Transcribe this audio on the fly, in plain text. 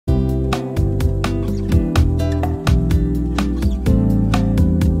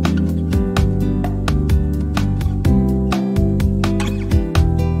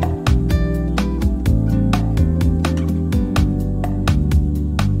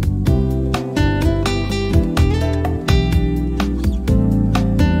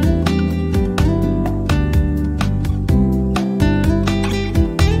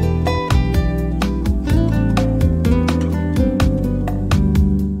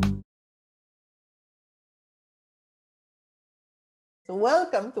So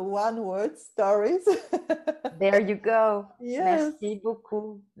welcome to One Word Stories. There you go. Yes. Merci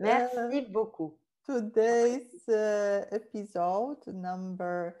beaucoup. Merci beaucoup. Today's episode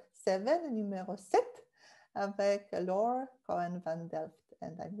number 7, numéro 7, avec Laure Cohen van Delft.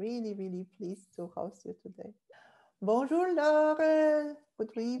 And I'm really, really pleased to host you today. Bonjour, Laure. Good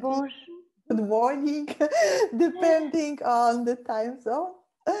evening. Bonjour. Good morning, depending on the time zone.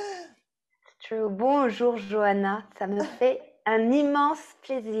 True. Bonjour, Joanna. Ça me fait un immense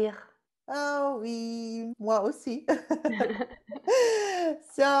plaisir. Oh oui, moi aussi.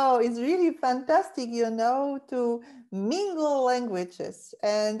 So it's really fantastic, to mingle languages.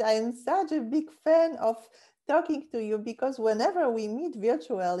 And I'm such a big fan of talking to you because whenever we meet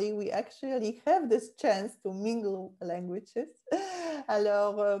virtually, we actually have this chance to mingle languages.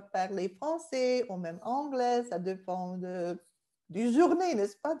 Alors, parler français ou même anglais, ça dépend du journée,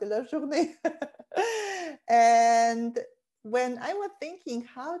 n'est-ce pas, de la journée. And when I was thinking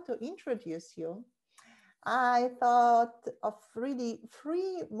how to introduce you, I thought of really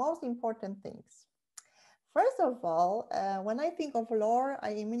 3 most important things. First of all, when I think of Laure,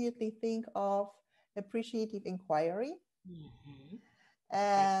 I immediately think of Appreciative Inquiry. Mm-hmm.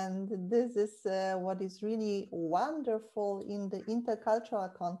 And this is what is really wonderful in the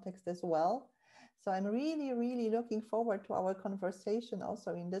intercultural context as well. So I'm really, really looking forward to our conversation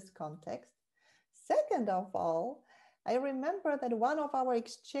also in this context. Second of all, I remember that one of our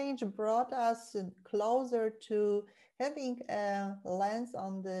exchange brought us closer to having a lens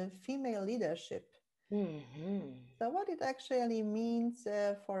on the female leadership. Mm-hmm. So what it actually means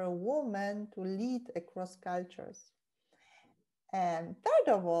for a woman to lead across cultures. And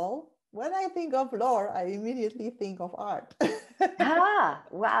third of all, when I think of Laure, I immediately think of art.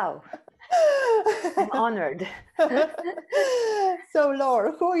 Wow. I'm honored. So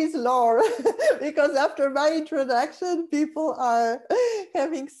Laure, who is Laure? Because after my introduction, people are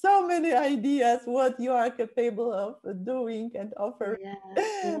having so many ideas what you are capable of doing and offering.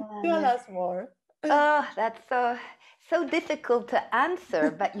 Tell us more. Oh, that's so difficult to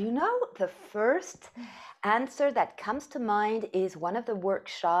answer. But the first answer that comes to mind is one of the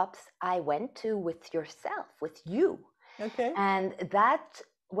workshops I went to with yourself, with you. Okay. And that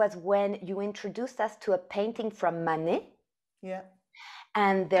was when you introduced us to a painting from Manet. Yeah.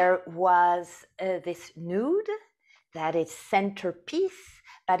 And there was this nude that is centerpiece,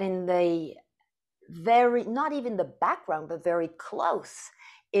 but in the not even the background, but very close,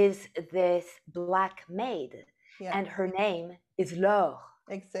 is this black maid. Yeah. And her name is Laure.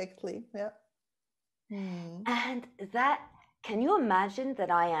 Exactly, yeah. And can you imagine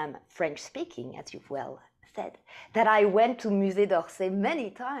that I am French speaking, as you've well said, that I went to Musée d'Orsay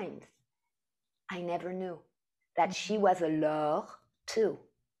many times. I never knew that she was a Laure too.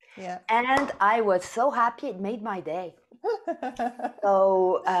 Yeah. And I was so happy, it made my day.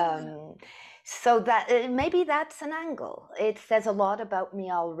 So that maybe that's an angle. It says a lot about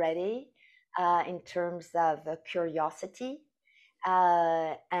me already in terms of curiosity.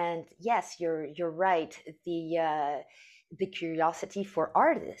 And yes, you're right. The curiosity for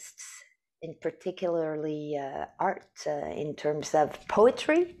artists, in particularly art in terms of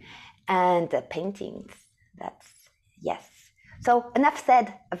poetry and paintings. That's yes. So enough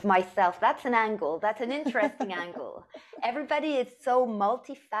said of myself. That's an angle. That's an interesting angle. Everybody is so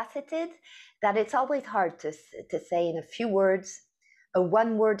multifaceted that it's always hard to say in a few words, a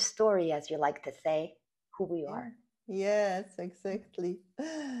one-word story, as you like to say, who we are. Yes, exactly.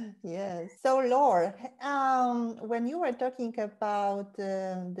 Yes. So Laure, when you were talking about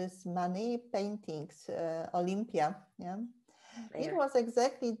this Manet paintings, Olympia, yeah, it was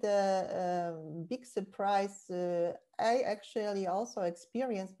exactly the big surprise I actually also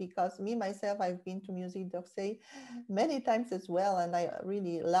experienced, because me myself, I've been to Musée d'Orsay many times as well, and I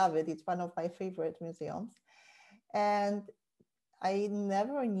really love it. It's one of my favorite museums. And I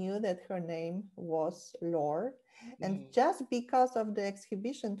never knew that her name was Laure. And just because of the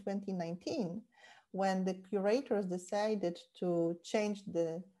exhibition 2019, when the curators decided to change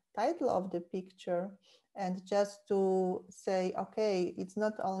the title of the picture and just to say, okay, it's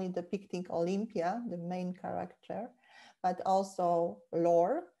not only depicting Olympia, the main character, but also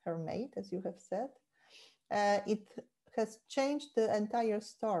Laure, her maid, as you have said, it has changed the entire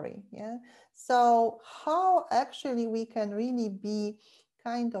story. Yeah. So how actually we can really be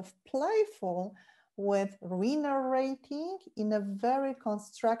kind of playful with re-narrating in a very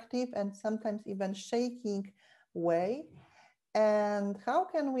constructive and sometimes even shaking way, and how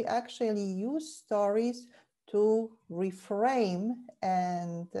can we actually use stories to reframe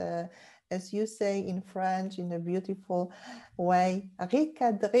and as you say in French in a beautiful way,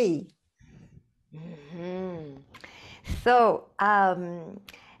 recadrer. Mm-hmm. So,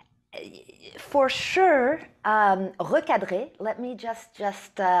 for sure, recadrer, let me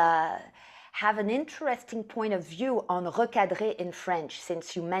just have an interesting point of view on recadrer in French,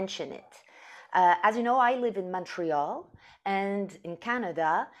 since you mention it. As you know, I live in Montreal, and in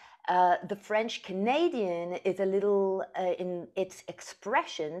Canada, the French Canadian is a little, in its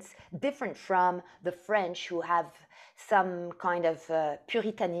expressions, different from the French, who have some kind of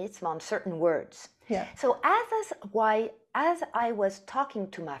puritanism on certain words. Yeah. So as I was talking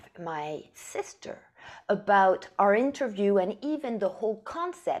to my sister about our interview and even the whole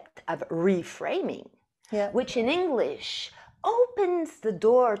concept of reframing, Yeah. which in English opens the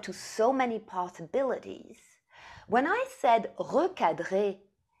door to so many possibilities. When I said recadrer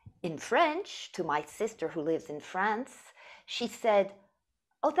in French to my sister who lives in France, she said,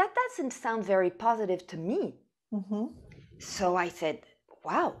 "Oh, that doesn't sound very positive to me." Mm-hmm. So I said,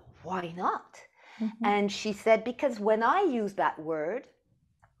 "Wow, why not?" Mm-hmm. And she said, "Because when I use that word,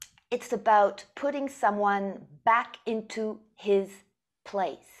 it's about putting someone back into his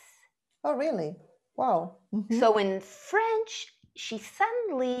place." Oh, really? Wow. Mm-hmm. So in French, she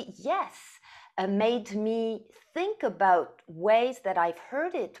suddenly, yes, made me think about ways that I've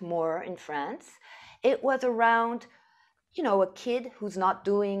heard it more in France. It was around, you know, a kid who's not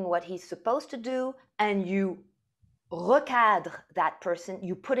doing what he's supposed to do, and you recadre that person,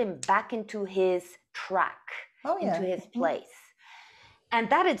 you put him back into his track, into his place. And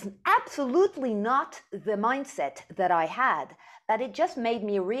that is absolutely not the mindset that I had, but it just made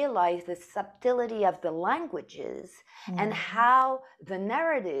me realize the subtlety of the languages and how the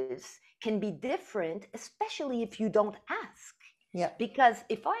narratives can be different, especially if you don't ask. Yeah. Because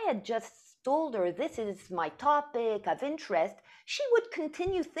if I had just told her this is my topic of interest, she would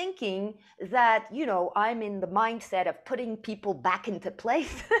continue thinking that, you know, I'm in the mindset of putting people back into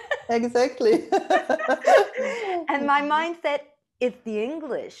place. Exactly. And my mindset is the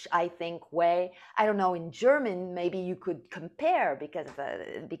English, I think, way. I don't know, in German, maybe you could compare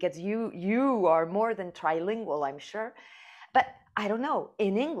because you are more than trilingual, I'm sure. But I don't know,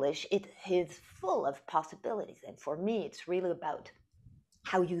 in English, it is full of possibilities. And for me, it's really about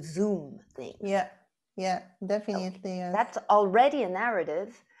how you zoom things. Yeah, definitely. So yes. that's already a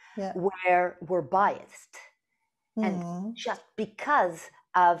narrative where we're biased. And just because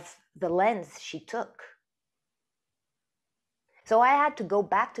of the lens she took. So I had to go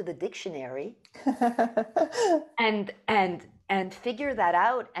back to the dictionary and figure that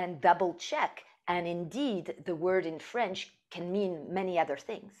out and double check. And indeed, the word in French can mean many other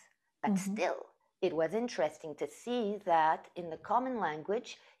things. But still, it was interesting to see that in the common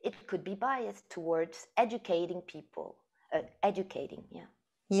language, it could be biased towards educating people.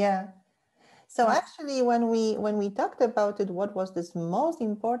 Yeah. So actually, when we talked about it, what was this most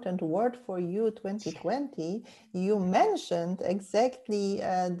important word for you 2020? You mentioned exactly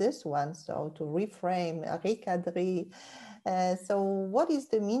this one. So to reframe, recadrer. So what is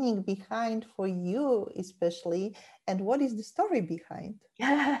the meaning behind for you, especially, and what is the story behind?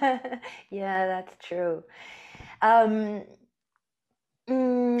 Yeah, that's true.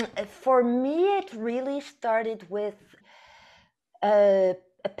 For me, it really started with a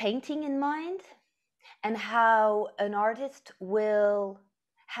painting in mind, and how an artist will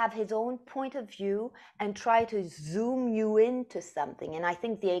have his own point of view and try to zoom you into something. And I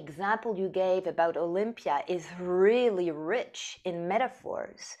think the example you gave about Olympia is really rich in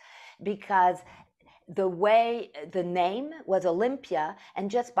metaphors, because the way the name was Olympia,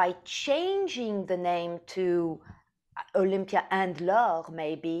 and just by changing the name to Olympia and Laure,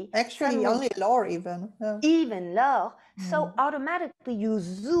 maybe. Actually, only Laure even. Even Laure. So automatically you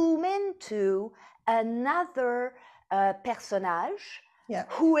zoom into another personnage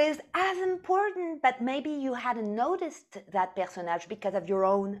who is as important, but maybe you hadn't noticed that personnage because of your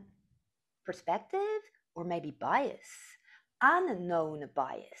own perspective or maybe bias, unknown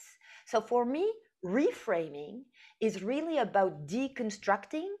bias. So for me, reframing is really about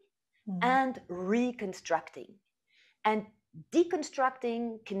deconstructing and reconstructing. And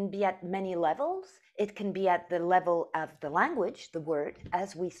deconstructing can be at many levels. It can be at the level of the language, the word,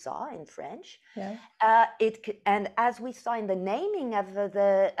 as we saw in French. And as we saw in the naming of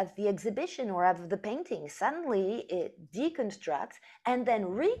the exhibition or of the painting, suddenly it deconstructs and then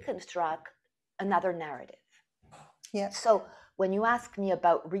reconstruct another narrative. So when you ask me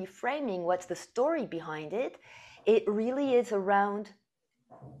about reframing, what's the story behind it? It really is around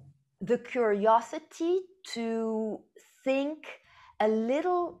the curiosity to think a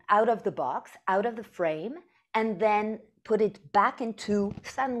little out of the box, out of the frame, and then put it back into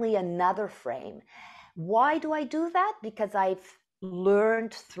suddenly another frame. Why do I do that? Because I've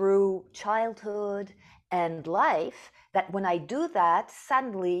learned through childhood and life, that when I do that,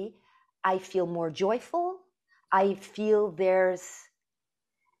 suddenly I feel more joyful. I feel there's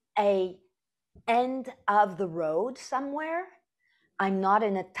a end of the road somewhere. I'm not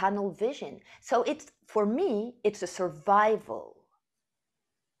in a tunnel vision. So it's, for me, it's a survival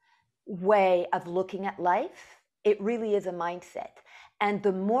way of looking at life. It really is a mindset. And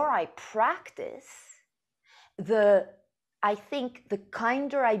the more I practice, I think the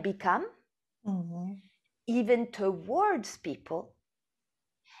kinder I become, even towards people,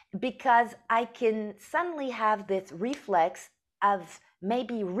 because I can suddenly have this reflex of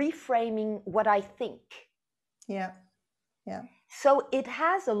maybe reframing what I think. Yeah. Yeah. So it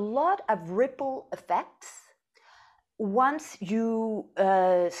has a lot of ripple effects once you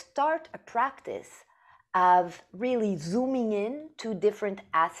start a practice of really zooming in to different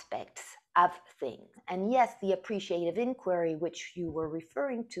aspects of things. And yes, the appreciative inquiry, which you were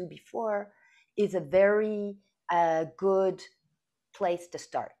referring to before, is a very good place to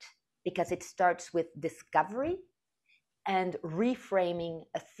start, because it starts with discovery and reframing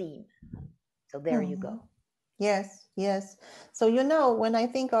a theme. So there you go. Yes, yes. So, when I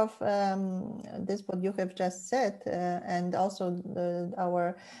think of this, what you have just said, and also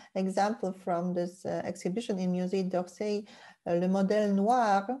our example from this exhibition in Musée d'Orsay, Le Modèle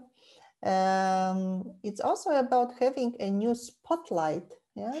Noir, it's also about having a new spotlight.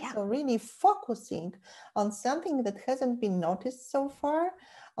 Yeah? So really focusing on something that hasn't been noticed so far,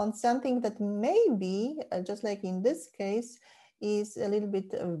 on something that maybe, just like in this case, is a little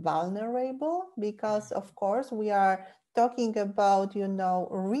bit vulnerable, because of course we are talking about,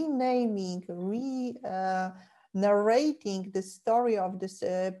 renaming, narrating the story of this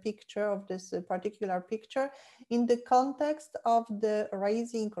picture, of this particular picture, in the context of the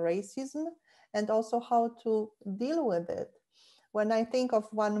rising racism, and also how to deal with it. When I think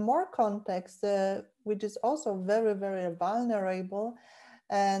of one more context, which is also very, very vulnerable,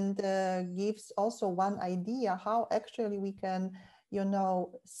 and gives also one idea how actually we can,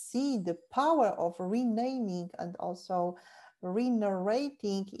 see the power of renaming and also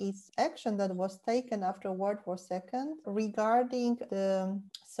re-narrating its action that was taken after World War II regarding the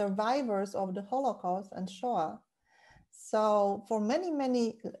survivors of the Holocaust and Shoah. So for many,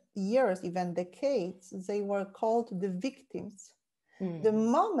 many years, even decades, they were called the victims. The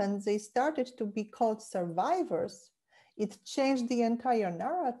moment they started to be called survivors, it changed the entire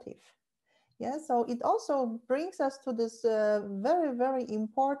narrative. Yeah, so it also brings us to this very, very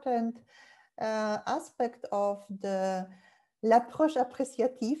important aspect of the l'approche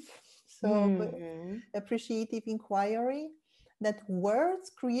appréciative, so appreciative inquiry, that words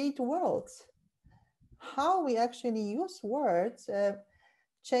create worlds. How we actually use words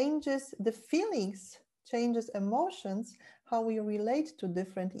changes the feelings, changes emotions, how we relate to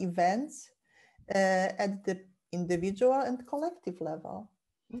different events at the individual and collective level.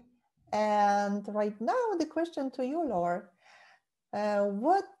 And right now, the question to you, Laure,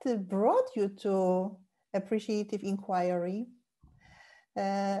 what brought you to appreciative inquiry?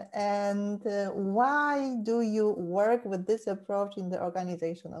 And why do you work with this approach in the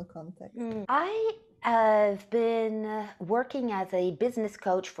organizational context? I have been working as a business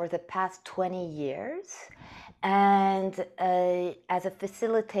coach for the past 20 years, and as a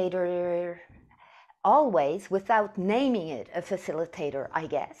facilitator, always, without naming it a facilitator, I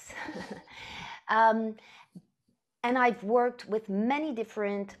guess. And I've worked with many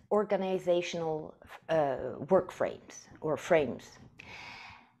different organizational work frames or frames,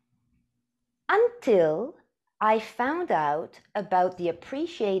 until I found out about the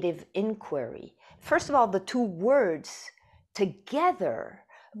appreciative inquiry. First of all, the two words together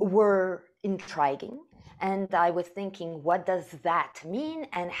were intriguing. And I was thinking, what does that mean?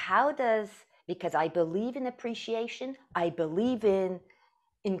 And how does, because I believe in appreciation, I believe in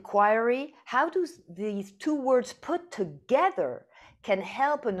inquiry, how do these two words put together can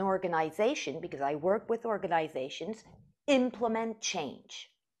help an organization, because I work with organizations, implement change?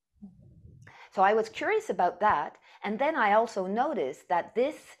 So I was curious about that. And then I also noticed that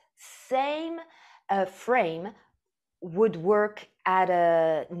this same frame would work at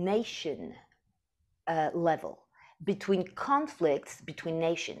a nation level, between conflicts between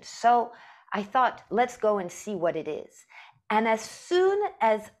nations. So I thought, let's go and see what it is. And as soon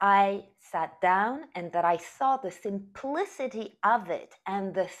as I sat down and that I saw the simplicity of it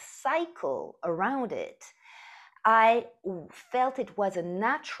and the cycle around it, I felt it was a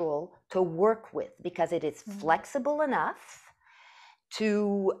natural to work with, because it is flexible enough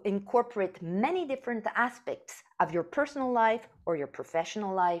to incorporate many different aspects of your personal life or your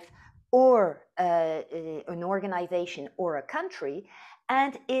professional life or an organization or a country.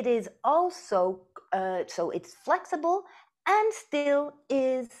 And it is also, so it's flexible and still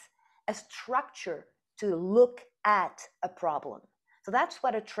is a structure to look at a problem. So that's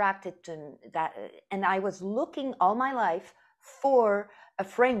what attracted to that. And I was looking all my life for a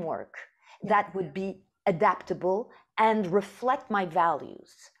framework that would be adaptable and reflect my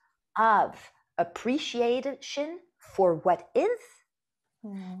values of appreciation for what is,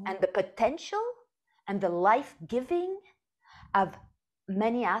 and the potential and the life-giving of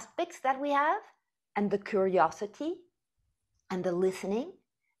many aspects that we have, and the curiosity and the listening.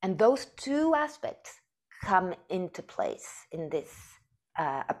 And those two aspects come into place in this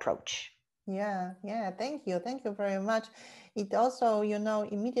approach. Yeah, thank you very much. It also,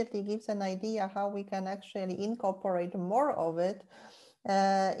 immediately gives an idea how we can actually incorporate more of it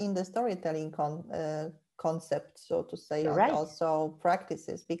in the storytelling concept, so to say, and also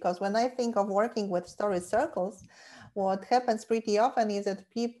practices. Because when I think of working with story circles, what happens pretty often is that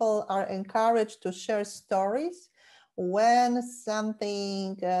people are encouraged to share stories when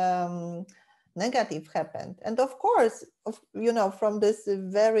something negative happened. And of course, from this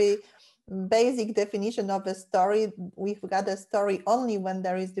very basic definition of a story, we've got a story only when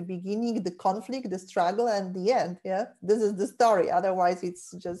there is the beginning, the conflict, the struggle, and the end. Yeah, this is the story. Otherwise,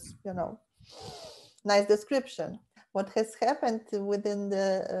 it's just nice description. What has happened within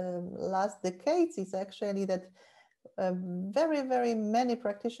the last decades is actually that very, very many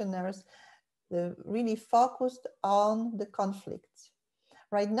practitioners really focused on the conflicts.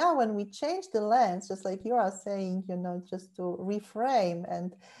 Right now, when we change the lens, just like you are saying, just to reframe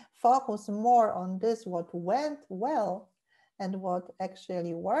and focus more on this, what went well and what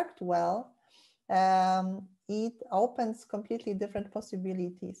actually worked well, it opens completely different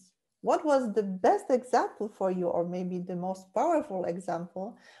possibilities. What was the best example for you, or maybe the most powerful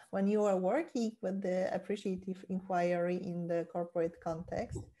example, when you were working with the appreciative inquiry in the corporate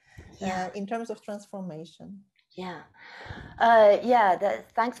context, in terms of transformation?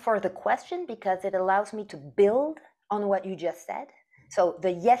 Thanks for the question, because it allows me to build on what you just said. So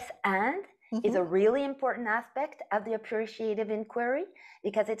the yes and is a really important aspect of the appreciative inquiry,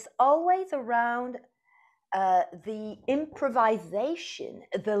 because it's always around the improvisation,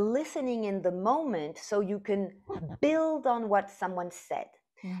 the listening in the moment, so you can build on what someone said.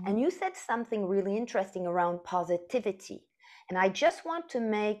 And you said something really interesting around positivity. And I just want to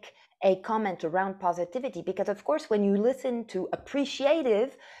make a comment around positivity, because of course, when you listen to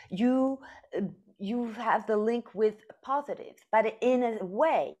appreciative, you have the link with positive. But in a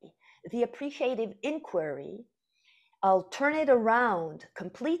way, the appreciative inquiry, I'll turn it around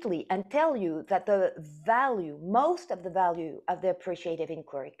completely and tell you that the value, most of the value of the appreciative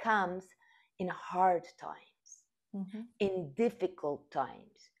inquiry comes in hard times, in difficult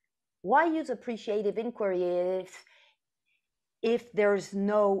times. Why use appreciative inquiry if there's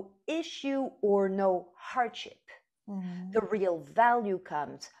no issue or no hardship? The real value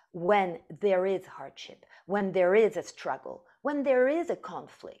comes when there is hardship, when there is a struggle, when there is a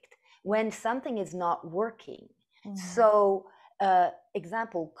conflict, when something is not working. So,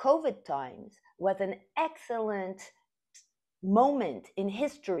 example, COVID times was an excellent moment in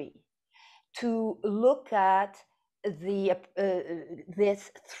history to look at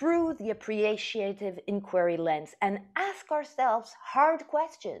this through the appreciative inquiry lens and ask ourselves hard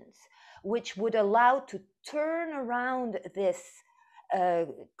questions, which would allow to turn around this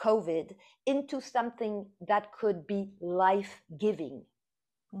COVID into something that could be life-giving.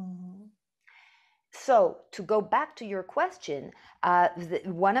 So to go back to your question,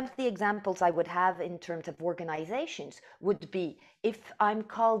 one of the examples I would have in terms of organizations would be if I'm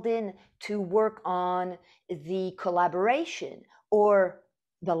called in to work on the collaboration or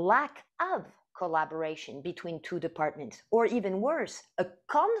the lack of collaboration between two departments, or even worse, a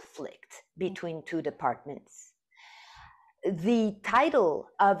conflict between two departments. The title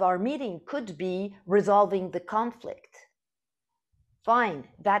of our meeting could be Resolving the Conflict. Fine,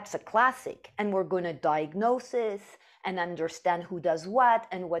 that's a classic, and we're going to diagnose and understand who does what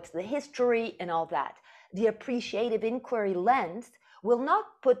and what's the history and all that. The appreciative inquiry lens will not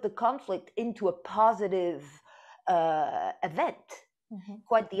put the conflict into a positive event.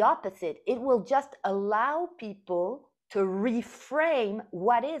 Quite the opposite. It will just allow people to reframe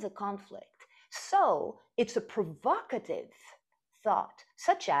what is a conflict. So it's a provocative thought,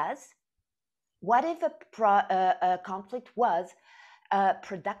 such as, what if a conflict was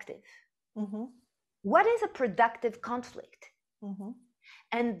productive? What is a productive conflict?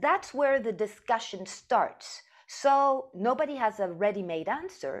 And that's where the discussion starts. So nobody has a ready-made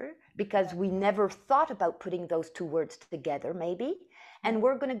answer, because we never thought about putting those two words together, maybe. And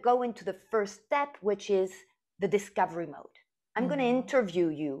we're going to go into the first step, which is the discovery mode. I'm going to interview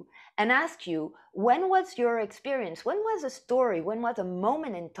you and ask you, when was your experience? When was a story? When was a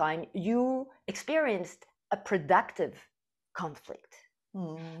moment in time you experienced a productive conflict?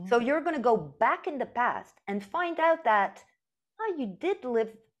 So you're going to go back in the past and find out that you did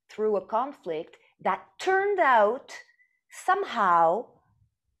live through a conflict that turned out somehow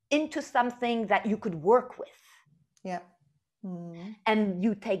into something that you could work with. Yeah. And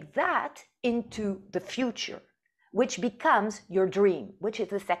you take that into the future, which becomes your dream, which is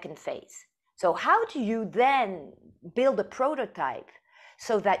the second phase. So how do you then build a prototype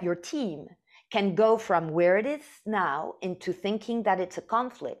so that your team can go from where it is now into thinking that it's a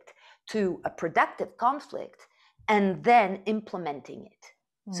conflict to a productive conflict and then implementing it?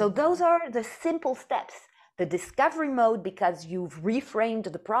 So those are the simple steps. The discovery mode, because you've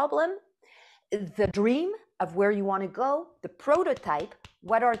reframed the problem, the dream of where you want to go, the prototype,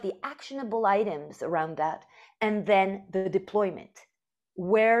 what are the actionable items around that, and then the deployment.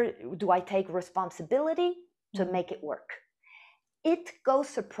 Where do I take responsibility to make it work? It goes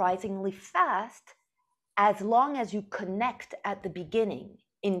surprisingly fast as long as you connect at the beginning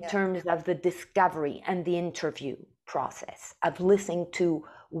in terms of the discovery and the interview process of listening to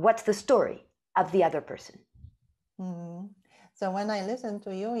what's the story of the other person. So when I listen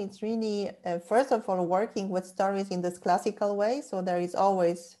to you, it's really, first of all, working with stories in this classical way. So there is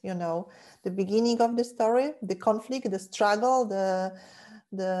always, the beginning of the story, the conflict, the struggle,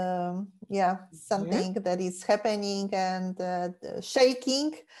 something that is happening and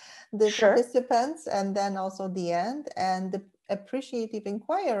shaking the participants, and then also the end. And the appreciative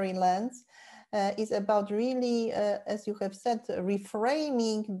inquiry lens is about really, as you have said,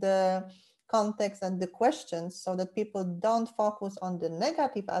 reframing the context and the questions so that people don't focus on the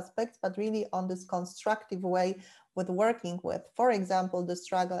negative aspects, but really on this constructive way with working with, for example, the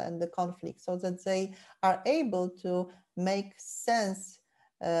struggle and the conflict, so that they are able to make sense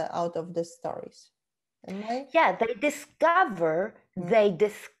out of the stories. Yeah, they discover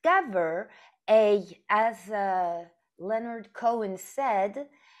as Laure Cohen said,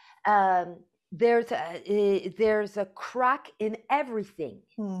 there's a crack in everything.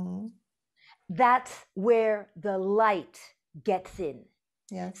 That's where the light gets in.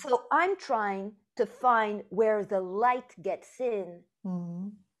 Yes. So I'm trying to find where the light gets in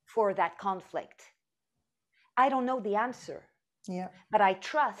for that conflict. I don't know the answer. Yeah. But I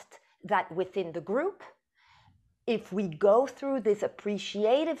trust that within the group, if we go through this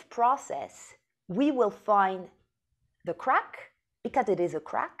appreciative process, we will find the crack, because it is a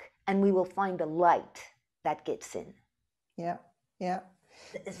crack, and we will find the light that gets in. Yeah. Yeah.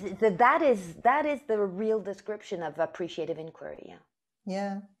 That is the real description of appreciative inquiry.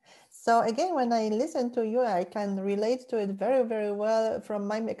 Yeah. So again, when I listen to you, I can relate to it very, very well from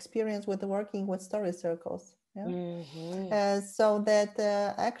my experience with working with story circles. Yeah? So that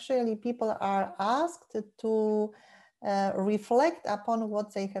actually people are asked to reflect upon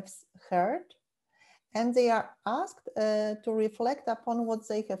what they have heard, and they are asked to reflect upon what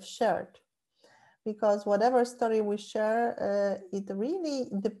they have shared. Because whatever story we share, it really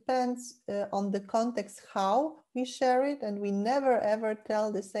depends on the context how we share it, and we never ever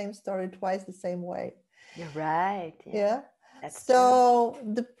tell the same story twice the same way. You're right. Yeah. That's so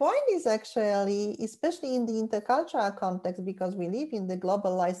true. The point is actually, especially in the intercultural context, because we live in the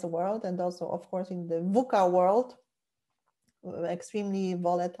globalized world and also, of course, in the VUCA world, extremely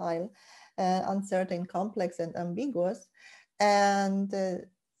volatile, uncertain, complex, and ambiguous. And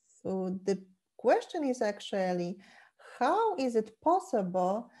so the question is actually, how is it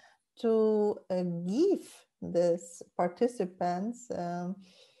possible to give these participants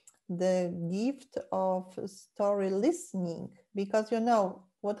the gift of story listening? Because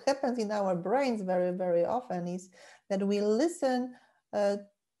what happens in our brains very, very often is that we listen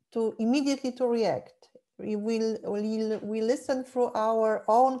to immediately to react. We listen through our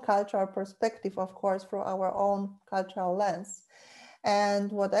own cultural perspective, of course, through our own cultural lens.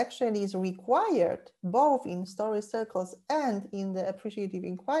 And what actually is required, both in story circles and in the appreciative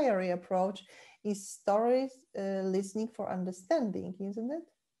inquiry approach, is stories listening for understanding, isn't it?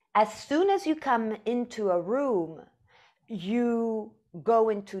 As soon as you come into a room, you go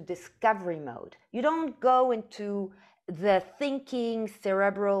into discovery mode. You don't go into the thinking,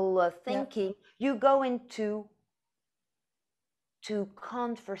 cerebral thinking. You go into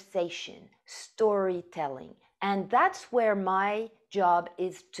conversation, storytelling. And that's where my job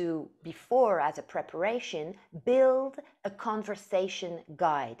is to, before as a preparation, build a conversation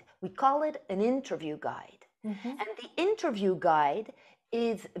guide. We call it an interview guide. And the interview guide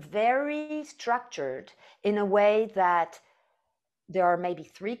is very structured in a way that there are maybe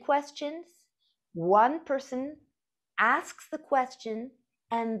 3 questions. One person asks the question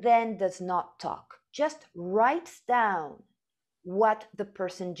and then does not talk, just writes down what the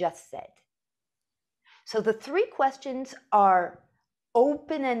person just said. So the 3 questions are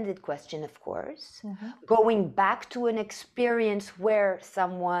open-ended question, of course, going back to an experience where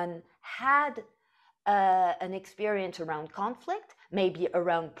someone had an experience around conflict, maybe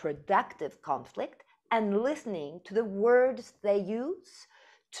around productive conflict, and listening to the words they use,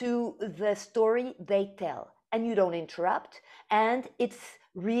 to the story they tell. And you don't interrupt. And it's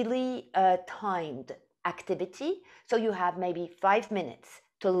really a timed activity. So you have maybe 5 minutes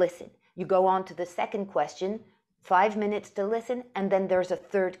to listen. You go on to the second question, 5 minutes to listen, and then there's a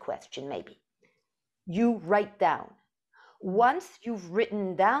third question maybe. You write down. Once you've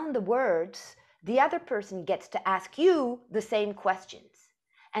written down the words, the other person gets to ask you the same questions.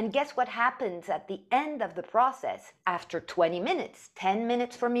 And guess what happens at the end of the process after 20 minutes? 10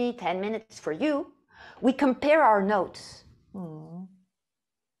 minutes for me, 10 minutes for you. We compare our notes.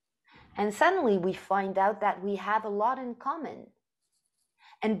 And suddenly we find out that we have a lot in common.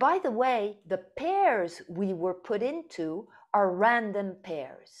 And by the way, the pairs we were put into are random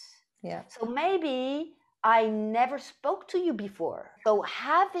pairs. Yeah. So maybe I never spoke to you before. So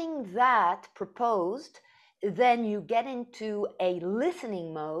having that proposed, then you get into a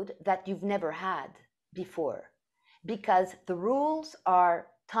listening mode that you've never had before. Because the rules are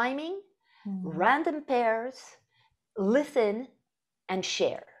timing, random pairs, listen, and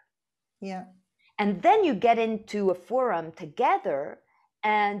share. Yeah. And then you get into a forum together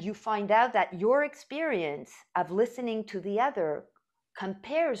and you find out that your experience of listening to the other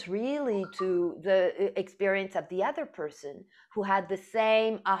compares really to the experience of the other person who had the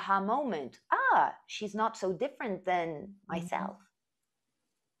same aha moment. She's not so different than myself.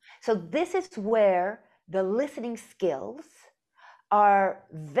 So this is where the listening skills are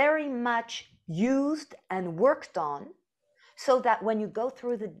very much used and worked on, so that when you go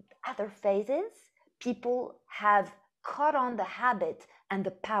through the other phases, people have caught on the habit and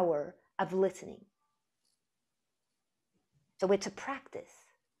the power of listening. So it's a practice.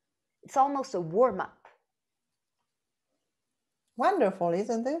 It's almost a warm-up. Wonderful,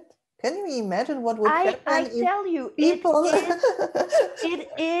 isn't it? Can you imagine what would happen? I tell you, people... it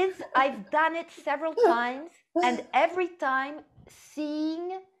is. I've done it several times, and every time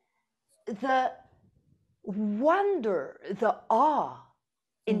seeing the wonder, the awe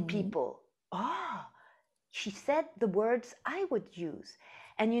in people. She said the words I would use.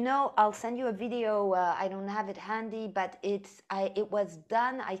 And you know, I'll send you a video. I don't have it handy, but it was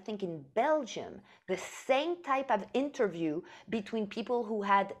done, I think, in Belgium. The same type of interview between people who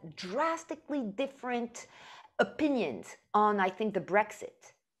had drastically different opinions on, I think, the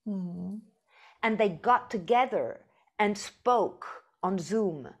Brexit. And they got together and spoke on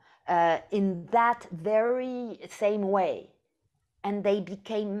Zoom in that very same way. And they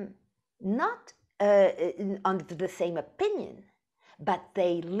became not under the same opinion, but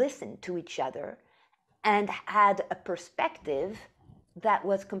they listened to each other and had a perspective that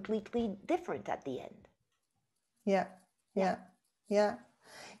was completely different at the end. Yeah,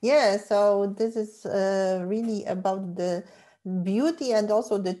 so this is really about the beauty and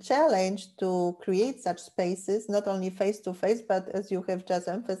also the challenge to create such spaces, not only face-to-face, but as you have just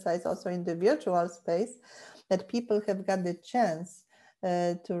emphasized, also in the virtual space, that people have got the chance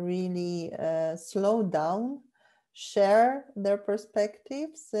to really slow down, share their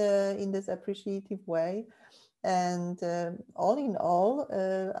perspectives in this appreciative way. And all in all,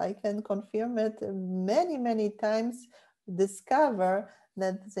 I can confirm it many, many times, discover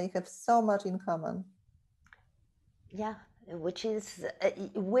that they have so much in common. Yeah, which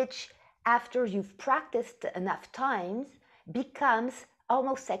after you've practiced enough times becomes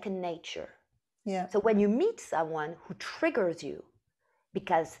almost second nature. Yeah. So when you meet someone who triggers you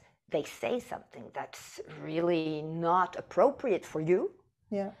because they say something that's really not appropriate for you,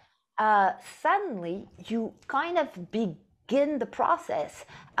 suddenly you kind of begin the process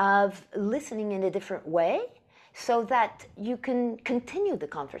of listening in a different way so that you can continue the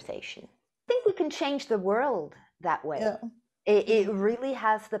conversation. I think we can change the world that way. Yeah. It really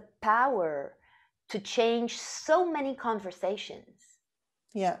has the power to change so many conversations.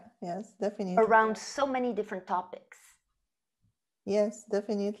 Yeah, yes, definitely. Around so many different topics. Yes,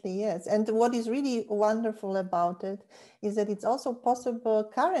 definitely, yes. And what is really wonderful about it is that it's also possible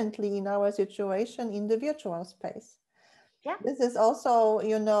currently in our situation in the virtual space. Yeah. This is also,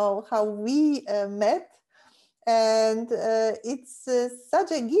 you know, how we met. And it's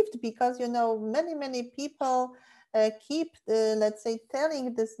such a gift because, you know, many people keep, let's say,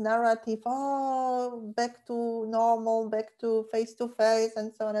 telling this narrative, oh, back to normal, back to face,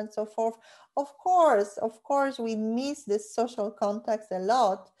 and so on and so forth. Of course, we miss this social context a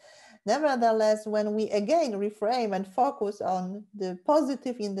lot. Nevertheless, when we again reframe and focus on the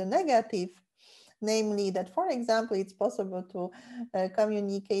positive in the negative, namely that, for example, it's possible to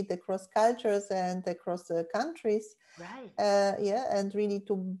communicate across cultures and across countries, Right. and really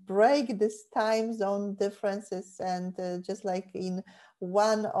to break this time zone differences. And just like in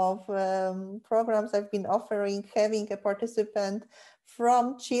one of programs I've been offering, having a participant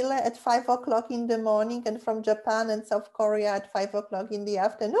from Chile at 5 o'clock in the morning and from Japan and South Korea at 5 o'clock in the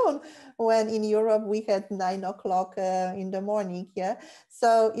afternoon, when in Europe we had 9 o'clock in the morning. Yeah.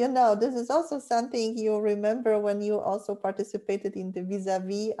 So, this is also something you remember when you also participated in the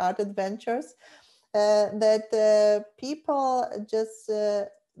vis-a-vis art adventures, that people just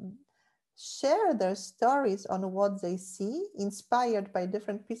share their stories on what they see, inspired by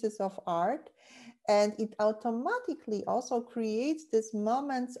different pieces of art. And it automatically also creates these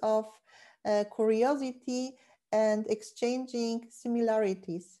moments of curiosity and exchanging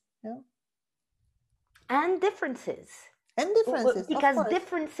similarities. Yeah? And differences. And differences, of Because course.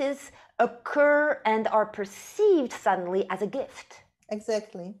 differences occur and are perceived suddenly as a gift.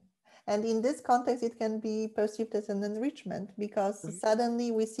 Exactly. And in this context, it can be perceived as an enrichment, because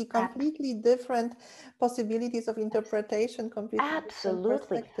suddenly we see completely different possibilities of interpretation, completely different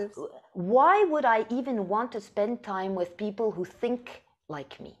Absolutely. perspectives. Why would I even want to spend time with people who think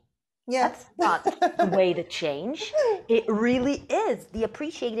like me? Yeah. That's not the way to change. It really is. The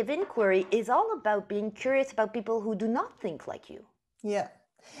appreciative inquiry is all about being curious about people who do not think like you. Yeah.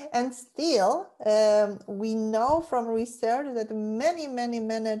 And still, we know from research that many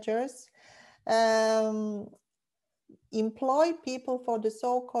managers employ people for the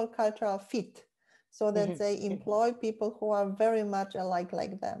so-called cultural fit, so that they employ people who are very much alike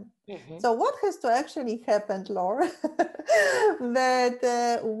like them. So what has to actually happen, Laure,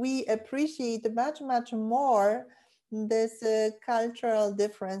 that we appreciate much more these cultural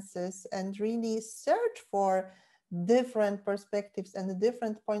differences and really search for different perspectives and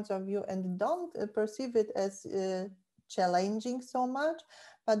different points of view, and don't perceive it as challenging so much,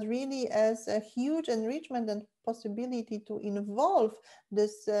 but really as a huge enrichment and possibility to involve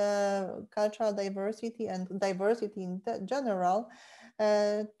this cultural diversity and diversity in general,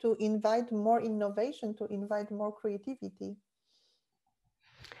 to invite more innovation, to invite more creativity.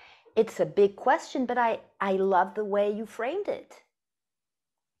 It's a big question, but I love the way you framed it.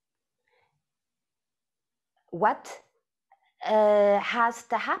 What has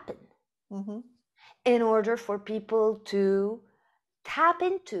to happen in order for people to tap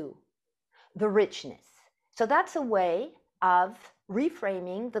into the richness? So that's a way of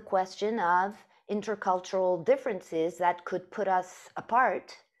reframing the question of intercultural differences that could put us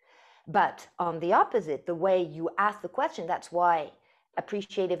apart. But on the opposite, the way you ask the question, that's why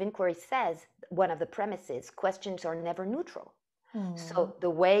appreciative inquiry says one of the premises, questions are never neutral. So the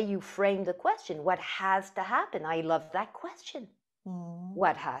way you frame the question, what has to happen? I love that question.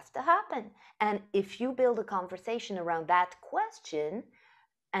 What has to happen? And if you build a conversation around that question,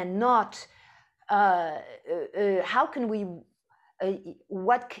 and not how can we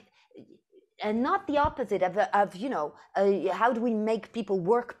and not the opposite of how do we make people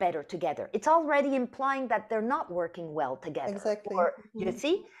work better together? It's already implying that they're not working well together. Exactly. Or, you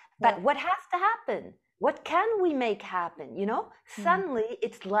see? But what has to happen? What can we make happen? Suddenly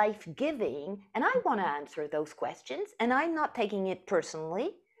it's life-giving, and I want to answer those questions, and I'm not taking it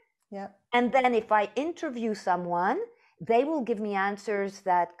personally. Yeah. And then if I interview someone, they will give me answers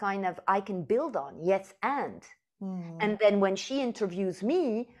that kind of I can build on. Yes, and. And then when she interviews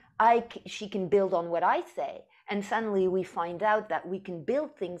me, she can build on what I say. And suddenly we find out that we can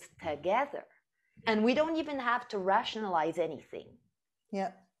build things together. And we don't even have to rationalize anything.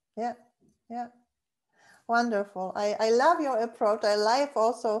 Yeah. Wonderful. I love your approach. I love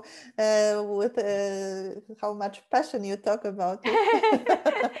also with how much passion you talk about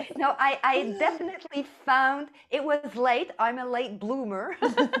it. No, I definitely found it was late. I'm a late bloomer.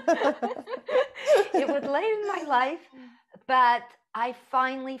 It was late in my life, but I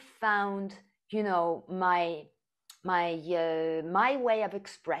finally found, my way of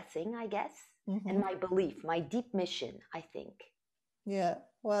expressing, I guess, and my belief, my deep mission, I think. Yeah,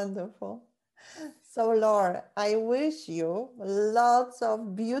 wonderful. So, Laure, I wish you lots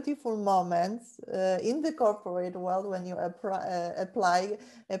of beautiful moments in the corporate world when you apply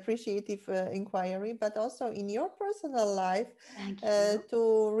appreciative inquiry, but also in your personal life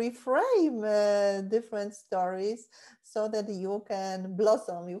to reframe different stories so that you can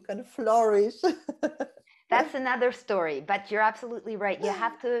blossom, you can flourish. That's another story, but you're absolutely right. You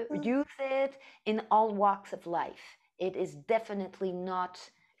have to use it in all walks of life. It is definitely not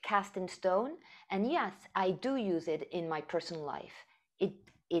cast in stone. And yes, I do use it in my personal life.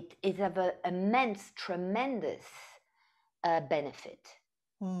 It is of an immense, tremendous benefit.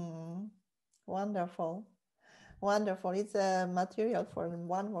 Wonderful. Wonderful. It's a material for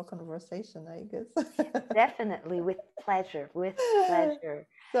one more conversation, I guess. Definitely, with pleasure, with pleasure.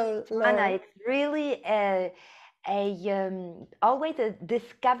 So, Joanna, Laure, it's really always a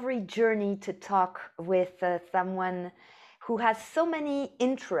discovery journey to talk with someone who has so many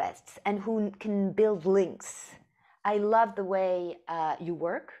interests and who can build links. I love the way you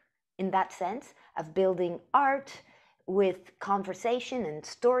work in that sense of building art with conversation and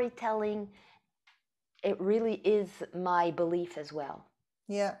storytelling. It really is my belief as well.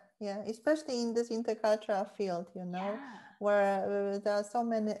 yeah, especially in this intercultural field, where there are so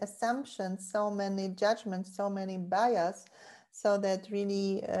many assumptions, so many judgments, so many bias, so that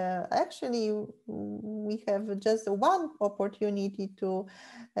really, actually, we have just one opportunity to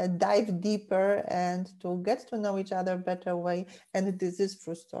dive deeper and to get to know each other better way, and this is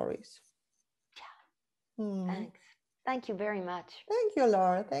through stories. Thanks. Thank you very much. Thank you,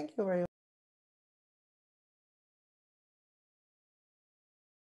 Laura. Thank you very much.